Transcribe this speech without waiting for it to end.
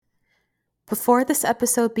Before this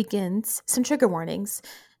episode begins, some trigger warnings.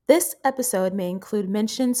 This episode may include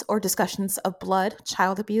mentions or discussions of blood,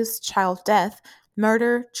 child abuse, child death,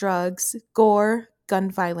 murder, drugs, gore,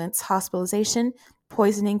 gun violence, hospitalization,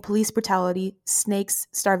 poisoning, police brutality, snakes,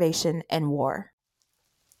 starvation, and war.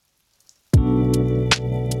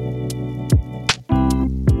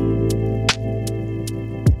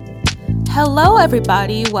 Hello,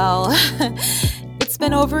 everybody. Well, it's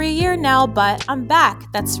been over a year now, but I'm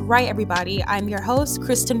back. That's right, everybody. I'm your host,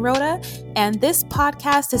 Kristen Rhoda, and this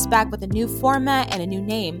podcast is back with a new format and a new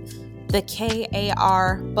name, the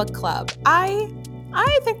KAR Book Club. I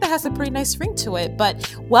think that has a pretty nice ring to it,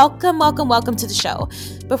 but welcome to the show.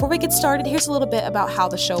 Before we get started, here's a little bit about how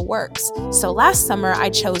the show works. So last summer, I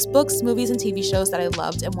chose books, movies, and TV shows that I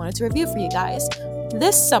loved and wanted to review for you guys.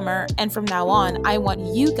 This summer, and from now on, I want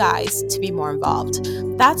you guys to be more involved.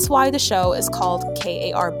 That's why the show is called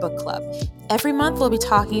KAR Book Club. Every month, we'll be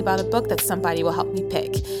talking about a book that somebody will help me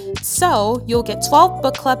pick. So, you'll get 12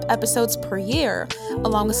 book club episodes per year,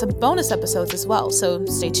 along with some bonus episodes as well, so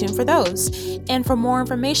stay tuned for those. And for more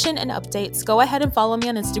information and updates, go ahead and follow me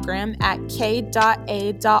on Instagram at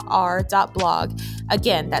k.a.r.blog.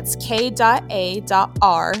 Again, that's k.a.r.blog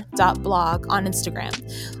on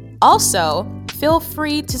Instagram. Also, feel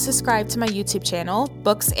free to subscribe to my YouTube channel,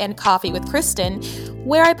 Books and Coffee with Kristen,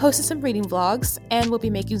 where I posted some reading vlogs and will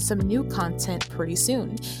be making some new content pretty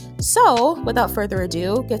soon. So, without further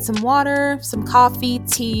ado, get some water, some coffee,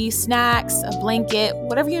 tea, snacks, a blanket,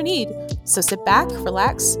 whatever you need. So sit back,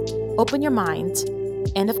 relax, open your mind,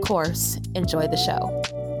 and of course, enjoy the show.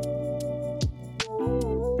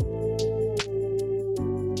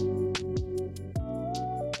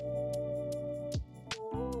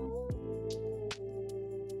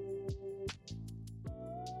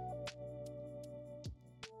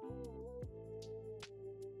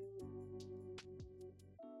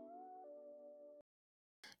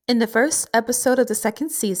 In the first episode of the second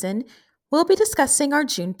season, we'll be discussing our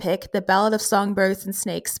June pick, The Ballad of Songbirds and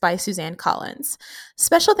Snakes by Suzanne Collins.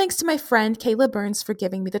 Special thanks to my friend Kayla Burns for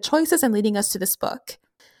giving me the choices and leading us to this book.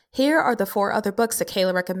 Here are the 4 other books that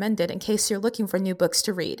Kayla recommended in case you're looking for new books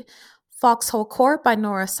to read. Foxhole Court by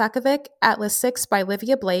Nora Sakovic, Atlas 6 by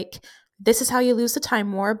Livia Blake, This Is How You Lose the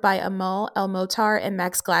Time War by Amal El-Motar and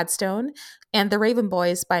Max Gladstone, and The Raven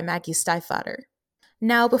Boys by Maggie Stiefvater.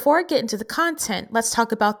 Now, before I get into the content, let's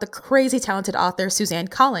talk about the crazy talented author Suzanne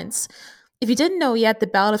Collins. If you didn't know yet, The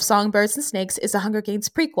Ballad of Songbirds and Snakes is a Hunger Games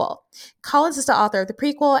prequel. Collins is the author of the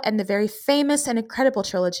prequel and the very famous and incredible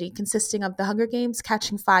trilogy consisting of The Hunger Games,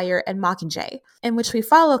 Catching Fire, and Mockingjay, in which we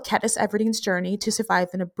follow Katniss Everdeen's journey to survive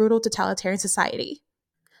in a brutal totalitarian society.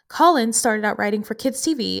 Collins started out writing for kids'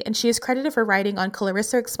 TV, and she is credited for writing on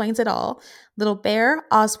Clarissa Explains It All, Little Bear,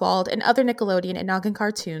 Oswald, and other Nickelodeon and Noggin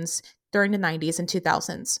cartoons during the 90s and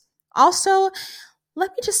 2000s. Also,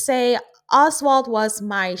 let me just say, Oswald was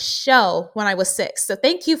my show when I was 6, so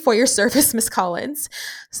thank you for your service, Miss Collins.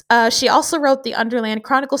 She also wrote the Underland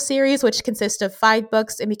Chronicle series, which consists of 5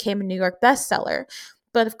 books and became a New York bestseller.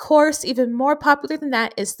 But of course, even more popular than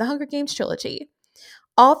that is the Hunger Games trilogy.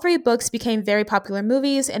 All 3 books became very popular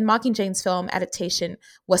movies, and Mockingjay's film adaptation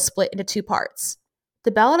was split into 2 parts. The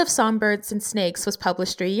Ballad of Songbirds and Snakes was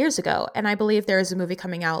published 3 years ago, and I believe there is a movie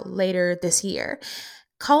coming out later this year.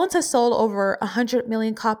 Collins has sold over 100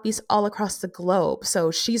 million copies all across the globe, so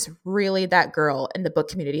she's really that girl in the book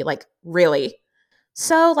community, like really.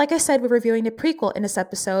 So, like I said, we're reviewing the prequel in this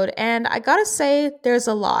episode, and I gotta say, there's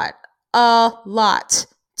a lot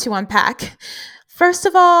to unpack. First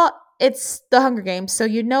of all, it's the Hunger Games, so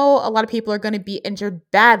you know a lot of people are going to be injured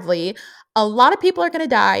badly. A lot of people are going to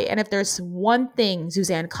die, and if there's one thing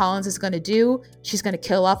Suzanne Collins is going to do, she's going to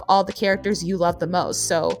kill off all the characters you love the most.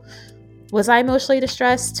 So, was I emotionally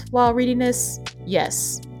distressed while reading this?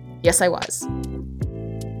 Yes. Yes, I was.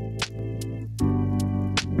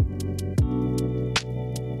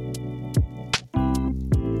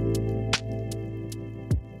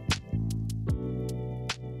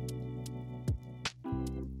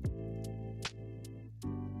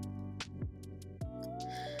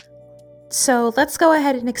 So let's go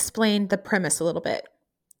ahead and explain the premise a little bit.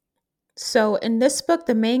 So in this book,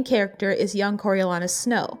 the main character is young Coriolanus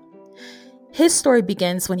Snow. His story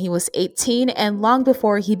begins when he was 18 and long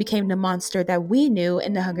before he became the monster that we knew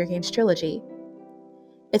in the Hunger Games trilogy.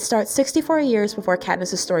 It starts 64 years before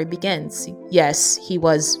Katniss' story begins. Yes, he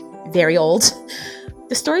was very old.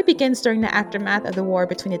 The story begins during the aftermath of the war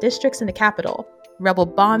between the districts and the capital. Rebel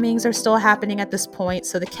bombings are still happening at this point,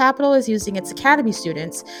 so the capital is using its academy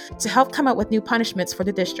students to help come up with new punishments for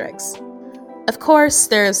the districts. Of course,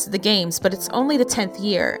 there's the games, but it's only the 10th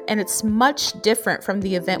year, and it's much different from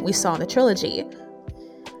the event we saw in the trilogy.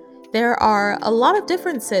 There are a lot of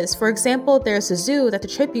differences. For example, there's a zoo that the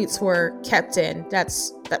tributes were kept in.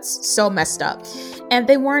 That's so messed up. And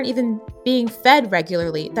they weren't even being fed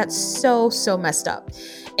regularly. That's so messed up.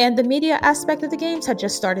 And the media aspect of the games had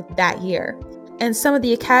just started that year. And some of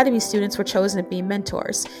the academy students were chosen to be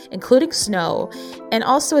mentors, including Snow, and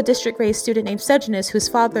also a district grade student named Sejanus, whose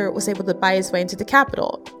father was able to buy his way into the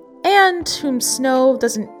capital, and whom Snow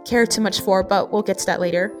doesn't care too much for, but we'll get to that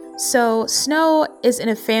later. So, Snow is in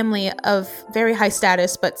a family of very high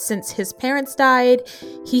status, but since his parents died,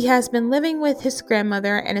 he has been living with his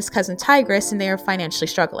grandmother and his cousin Tigress, and they are financially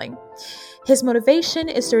struggling. His motivation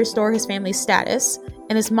is to restore his family's status,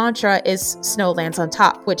 and his mantra is Snow lands on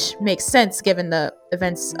top, which makes sense given the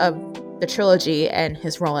events of the trilogy and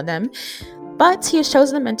his role in them. But he has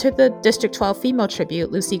chosen to mentor the District 12 female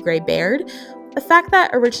tribute, Lucy Gray Baird, a fact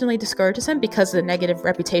that originally discourages him because of the negative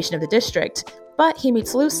reputation of the district. But he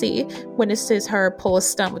meets Lucy, witnesses her pull a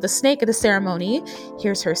stunt with a snake at the ceremony,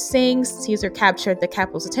 hears her sing, sees her capture the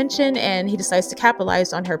capital's attention, and he decides to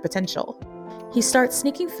capitalize on her potential. He starts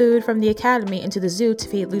sneaking food from the academy into the zoo to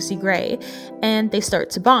feed Lucy Gray, and they start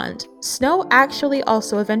to bond. Snow actually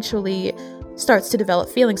also eventually starts to develop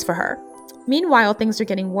feelings for her. Meanwhile, things are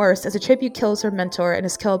getting worse as a tribute kills her mentor and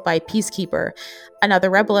is killed by a peacekeeper. Another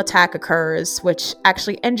rebel attack occurs, which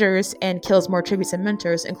actually injures and kills more tributes and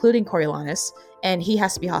mentors, including Coriolanus, and he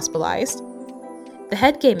has to be hospitalized. The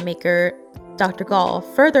head game maker, Dr. Gall,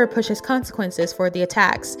 further pushes consequences for the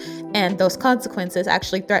attacks, and those consequences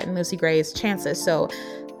actually threaten Lucy Gray's chances, so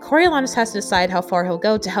Coriolanus has to decide how far he'll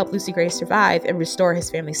go to help Lucy Gray survive and restore his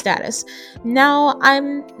family status. Now,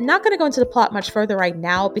 I'm not going to go into the plot much further right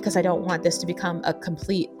now because I don't want this to become a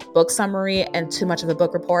complete book summary and too much of a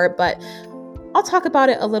book report, but I'll talk about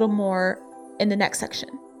it a little more in the next section.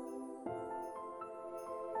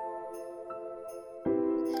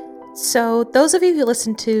 So, those of you who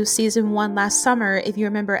listened to season 1 last summer, if you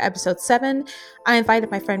remember episode 7, I invited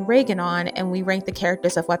my friend Reagan on and we ranked the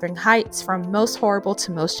characters of Wuthering Heights from most horrible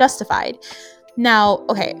to most justified. Now,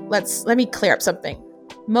 okay, let me clear up something.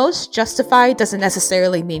 Most justified doesn't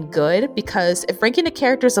necessarily mean good, because if ranking the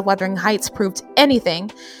characters of Wuthering Heights proved anything,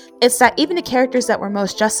 it's that even the characters that were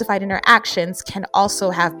most justified in their actions can also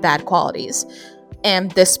have bad qualities.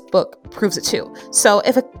 And this book proves it too. So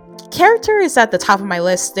if a character is at the top of my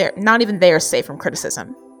list, they're not even there safe from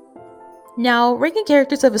criticism. Now, ranking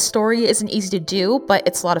characters of a story isn't easy to do, but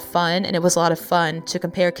it's a lot of fun, and it was a lot of fun to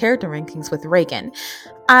compare character rankings with Reagan.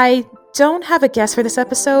 I don't have a guess for this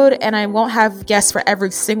episode, and I won't have guests for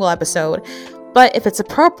every single episode, but if it's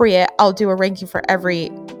appropriate, I'll do a ranking for every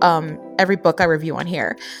book I review on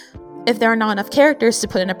here. If there are not enough characters to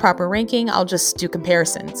put in a proper ranking, I'll just do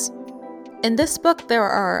comparisons. In this book, there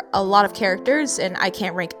are a lot of characters, and I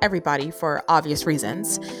can't rank everybody for obvious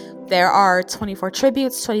reasons. There are 24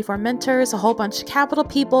 tributes, 24 mentors, a whole bunch of capital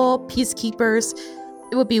people, peacekeepers.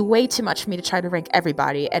 It would be way too much for me to try to rank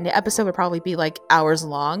everybody, and the episode would probably be like hours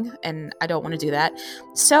long, and I don't want to do that.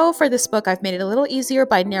 So for this book, I've made it a little easier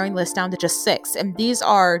by narrowing the list down to just 6, and these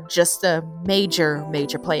are just the major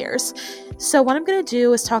players. So what I'm going to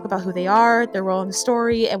do is talk about who they are, their role in the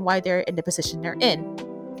story, and why they're in the position they're in.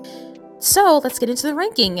 So let's get into the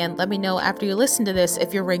ranking, and let me know after you listen to this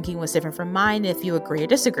if your ranking was different from mine, if you agree or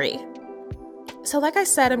disagree. So like I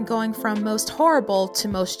said, I'm going from most horrible to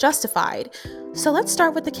most justified. So let's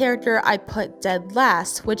start with the character I put dead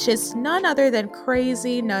last, which is none other than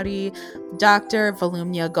crazy, nutty Dr.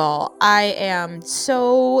 Volumnia Gall. I am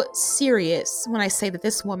so serious when I say that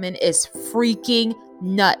this woman is freaking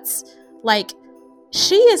nuts. Like,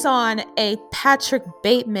 she is on a Patrick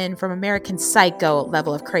Bateman from American Psycho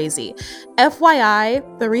level of crazy.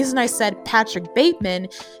 FYI, the reason I said Patrick Bateman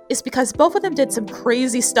is because both of them did some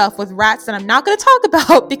crazy stuff with rats that I'm not going to talk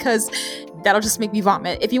about because that'll just make me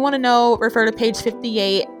vomit. If you want to know, refer to page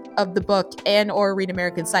 58 of the book and or read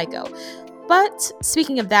American Psycho. But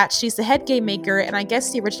speaking of that, she's the head game maker and I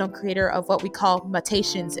guess the original creator of what we call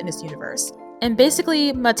mutations in this universe. And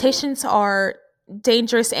basically, mutations are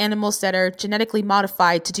dangerous animals that are genetically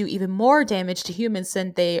modified to do even more damage to humans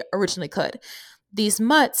than they originally could. These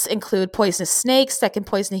mutts include poisonous snakes that can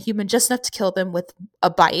poison a human just enough to kill them with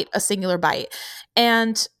a singular bite.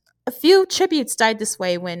 And a few tributes died this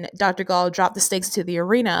way when Dr. Gall dropped the snakes into the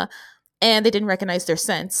arena and they didn't recognize their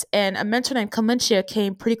scents. And a mentor named Clementia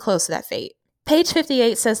came pretty close to that fate. Page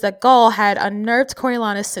 58 says that Gall had unnerved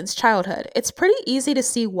Coriolanus since childhood. It's pretty easy to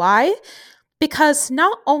see why. Because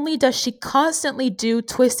not only does she constantly do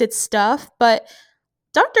twisted stuff, but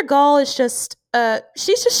Dr. Gall is just,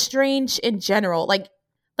 she's just strange in general. Like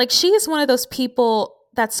she is one of those people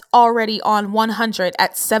that's already on 100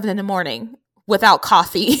 at 7 in the morning without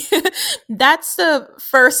coffee. That's the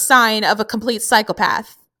first sign of a complete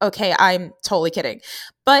psychopath. Okay, I'm totally kidding.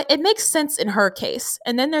 But it makes sense in her case.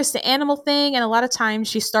 And then there's the animal thing, and a lot of times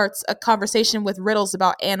she starts a conversation with riddles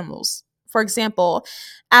about animals. For example,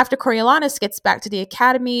 after Coriolanus gets back to the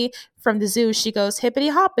academy from the zoo, she goes, hippity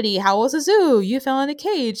hoppity, how was the zoo? You fell in a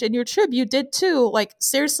cage, and your tribute did too. Like,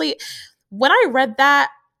 seriously, when I read that,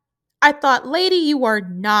 I thought, lady, you are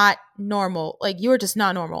not normal. Like, you are just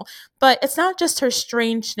not normal. But it's not just her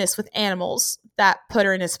strangeness with animals that put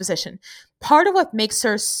her in this position. Part of what makes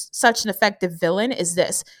her such an effective villain is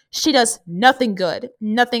this. She does nothing good,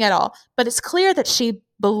 nothing at all. But it's clear that she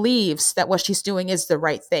believes that what she's doing is the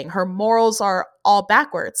right thing. Her morals are all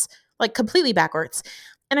backwards, like completely backwards.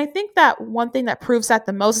 And I think that one thing that proves that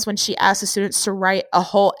the most is when she asks the students to write a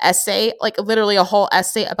whole essay, like literally a whole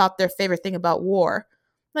essay about their favorite thing about war.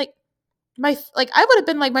 Like, I would have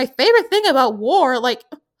been like, my favorite thing about war, like,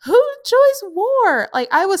 who enjoys war? Like,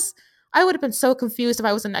 I would have been so confused if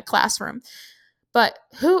I was in that classroom. But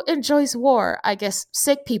who enjoys war? I guess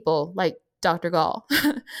sick people like Dr. Gall.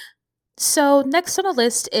 So next on the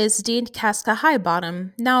list is Dean Casca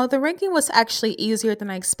Highbottom. Now, the ranking was actually easier than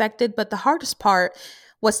I expected, but the hardest part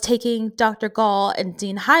was taking Dr. Gall and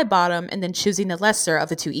Dean Highbottom and then choosing the lesser of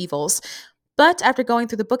the two evils. But after going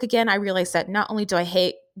through the book again, I realized that not only do I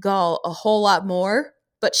hate Gall a whole lot more,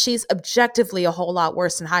 but she's objectively a whole lot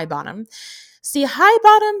worse than Highbottom. See,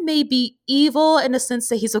 Highbottom may be evil in the sense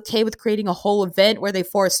that he's okay with creating a whole event where they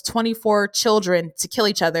force 24 children to kill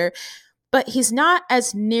each other, but he's not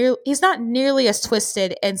nearly as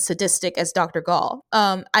twisted and sadistic as Dr. Gall.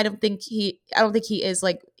 I don't think he is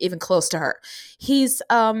like even close to her. He's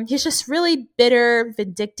just really bitter,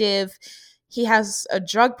 vindictive. He has a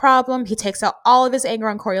drug problem. He takes out all of his anger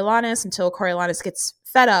on Coriolanus until Coriolanus gets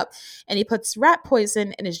fed up, and he puts rat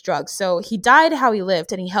poison in his drugs. So he died how he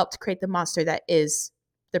lived, and he helped create the monster that is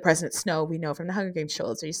the President Snow we know from the Hunger Games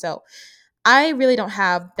trilogy. So I really don't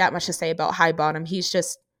have that much to say about Highbottom.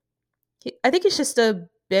 I think he's just a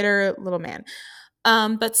bitter little man.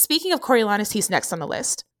 But speaking of Coriolanus, he's next on the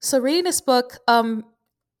list. So reading this book,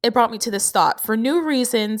 it brought me to this thought. For new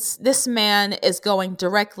reasons, this man is going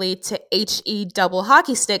directly to HE double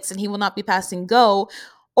hockey sticks, and he will not be passing go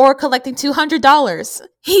or collecting $200.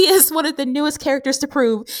 He is one of the newest characters to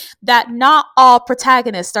prove that not all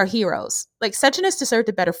protagonists are heroes. Like, Sejanus deserved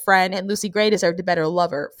a better friend, and Lucy Gray deserved a better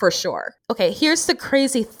lover, for sure. Okay, here's the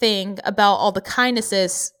crazy thing about all the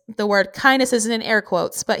kindnesses. The word kindness isn't in air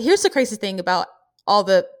quotes, but here's the crazy thing about all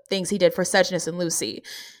the things he did for Sejanus and Lucy.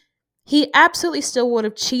 He absolutely still would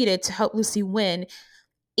have cheated to help Lucy win,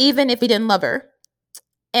 even if he didn't love her.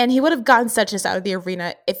 And he would have gotten Sejanus out of the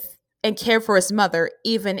arena and cared for his mother,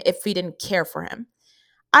 even if he didn't care for him.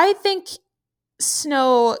 I think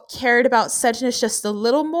Snow cared about Sejanus just a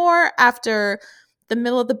little more after the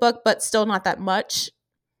middle of the book, but still not that much.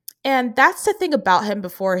 And that's the thing about him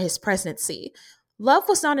before his presidency. Love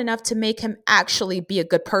was not enough to make him actually be a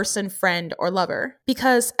good person, friend, or lover.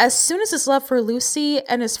 Because as soon as his love for Lucy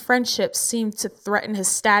and his friendship seemed to threaten his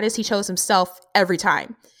status, he chose himself every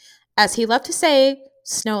time. As he loved to say,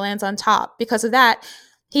 Snow lands on top. Because of that,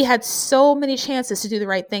 he had so many chances to do the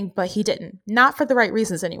right thing, but he didn't. Not for the right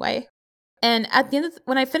reasons anyway. And at the end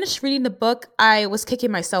when I finished reading the book, I was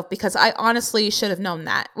kicking myself because I honestly should have known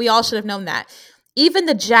that. We all should have known that. Even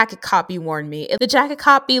the jacket copy warned me. The jacket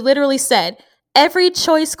copy literally said, every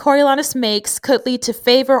choice Coriolanus makes could lead to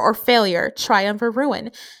favor or failure, triumph or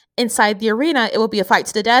ruin. Inside the arena, it will be a fight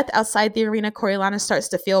to the death. Outside the arena, Coriolanus starts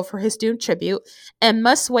to feel for his doomed tribute and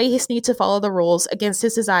must weigh his need to follow the rules against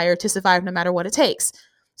his desire to survive no matter what it takes.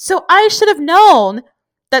 So I should have known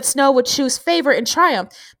that Snow would choose favor and triumph,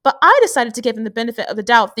 but I decided to give him the benefit of the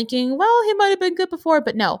doubt, thinking, well, he might have been good before,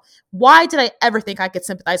 but no. Why did I ever think I could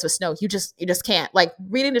sympathize with Snow? You just can't. Like,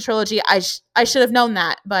 reading the trilogy, I should have known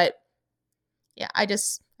that, but yeah, I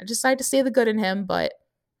decided to see the good in him, but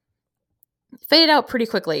faded out pretty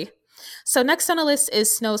quickly. So next on the list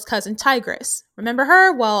is Snow's cousin Tigress. Remember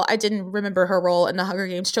her? Well, I didn't remember her role in the Hunger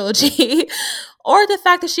Games trilogy or the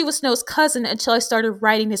fact that she was Snow's cousin until I started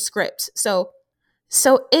writing his script. So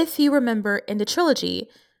if you remember in the trilogy,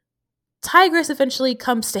 Tigress eventually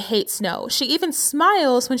comes to hate Snow. She even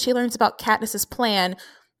smiles when she learns about Katniss's plan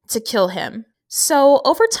to kill him. So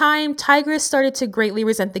over time, Tigress started to greatly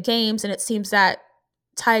resent the games, and it seems that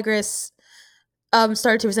Tigress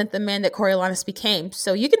started to resent the man that Coriolanus became.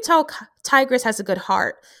 So you can tell Tigress has a good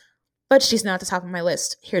heart, but she's not at the top of my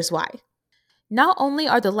list. Here's why. Not only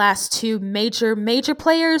are the last two major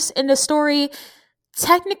players in the story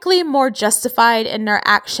technically more justified in their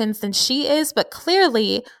actions than she is, but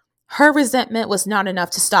clearly her resentment was not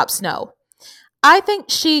enough to stop Snow. I think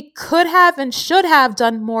she could have and should have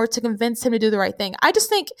done more to convince him to do the right thing. I just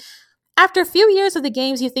think after a few years of the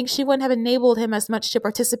games, you think she wouldn't have enabled him as much to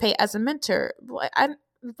participate as a mentor.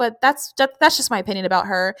 But that's just my opinion about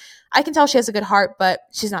her. I can tell she has a good heart, but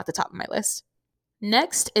she's not at the top of my list.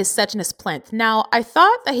 Next is Sejanus Plinth. Now, I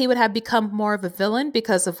thought that he would have become more of a villain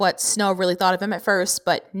because of what Snow really thought of him at first,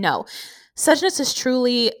 but no. Sejanus is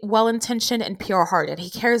truly well-intentioned and pure-hearted.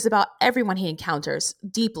 He cares about everyone he encounters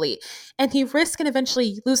deeply, and he risks and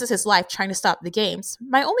eventually loses his life trying to stop the games.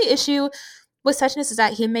 My only issue with Sejanus is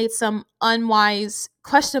that he made some unwise,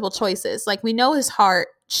 questionable choices. Like, we know his heart,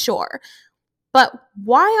 sure, but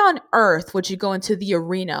why on earth would you go into the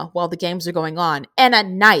arena while the games are going on and at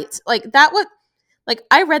night? Like, that would like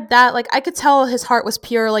I read that, like I could tell his heart was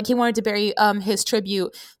pure, like he wanted to bury his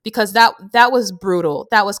tribute because that was brutal.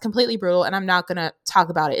 That was completely brutal, and I'm not gonna talk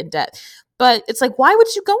about it in depth. But it's like, why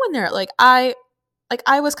would you go in there? I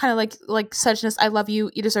was kind of like Sejanus, I love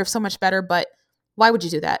you. You deserve so much better, but why would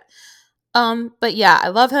you do that? But yeah, I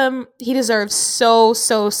love him. He deserves so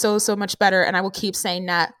much better, and I will keep saying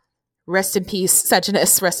that. Rest in peace,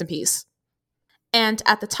 Sejanus. Rest in peace. And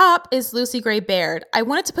at the top is Lucy Gray Baird. I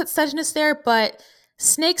wanted to put Sejanus there, but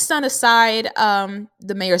Snake's son aside,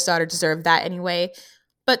 the mayor's daughter deserved that anyway.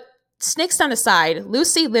 But Snake's son aside,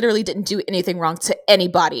 Lucy literally didn't do anything wrong to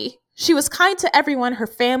anybody. She was kind to everyone, her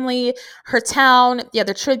family, her town, the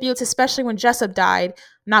other tributes, especially when Jessup died.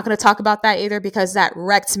 I'm not going to talk about that either because that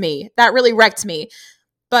wrecked me. That really wrecked me.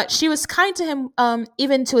 But she was kind to him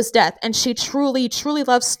even to his death, and she truly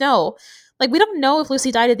loves Snow. Like, we don't know if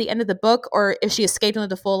Lucy died at the end of the book or if she escaped and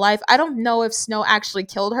lived a full life. I don't know if Snow actually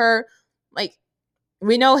killed her. Like,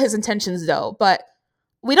 we know his intentions, though, but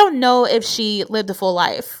we don't know if she lived a full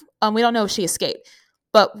life. We don't know if she escaped.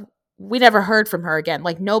 But we never heard from her again.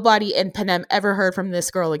 Like, nobody in Panem ever heard from this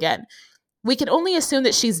girl again. We can only assume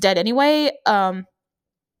that she's dead anyway. She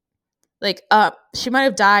might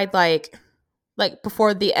have died, like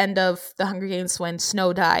before the end of the Hunger Games when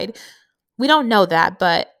Snow died. We don't know that,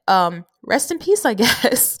 but rest in peace, I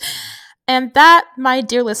guess. And that, my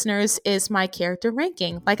dear listeners, is my character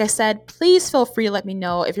ranking. Like I said, please feel free to let me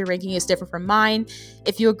know if your ranking is different from mine.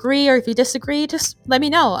 If you agree or if you disagree, just let me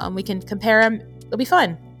know. We can compare them. It'll be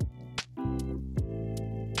fun.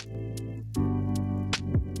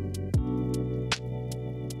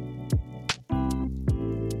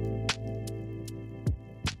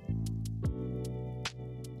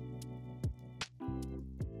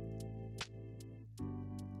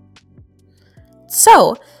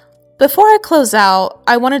 So, before I close out,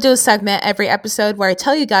 I want to do a segment every episode where I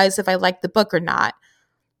tell you guys if I like the book or not.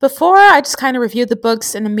 Before, I just kind of reviewed the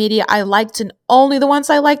books and the media I liked and only the ones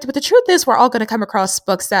I liked, but the truth is we're all going to come across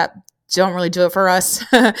books that don't really do it for us.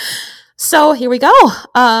 So here we go.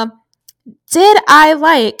 Did I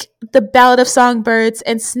like The Ballad of Songbirds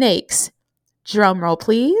and Snakes? Drumroll,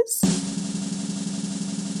 please.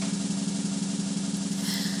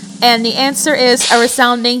 And the answer is a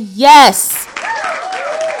resounding yes.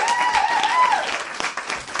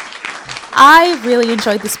 I really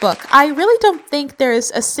enjoyed this book. I really don't think there's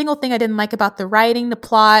a single thing I didn't like about the writing, the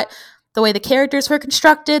plot, the way the characters were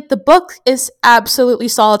constructed. The book is absolutely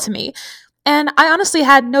solid to me. And I honestly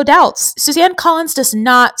had no doubts. Suzanne Collins does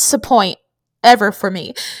not disappoint ever for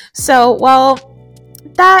me. So, well,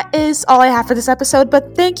 that is all I have for this episode,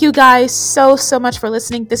 but thank you guys so much for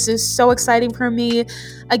listening. This is so exciting for me.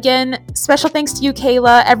 Again, special thanks to you,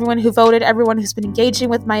 Kayla, everyone who voted, everyone who's been engaging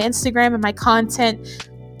with my Instagram and my content.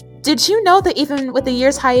 Did you know that even with a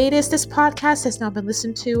year's hiatus, this podcast has now been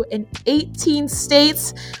listened to in 18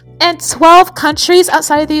 states and 12 countries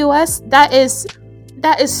outside of the US? That is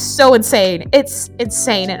so insane. It's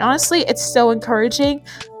insane. And honestly, it's so encouraging.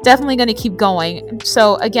 Definitely going to keep going.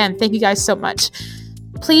 So again, thank you guys so much.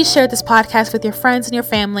 Please share this podcast with your friends and your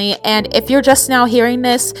family. And if you're just now hearing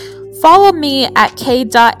this, follow me at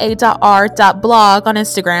k.a.r.blog on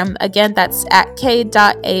Instagram. Again, that's at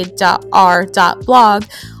k.a.r.blog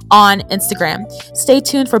on Instagram. Stay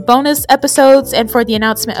tuned for bonus episodes and for the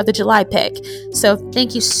announcement of the July pick. So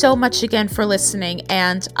thank you so much again for listening,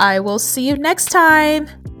 and I will see you next time.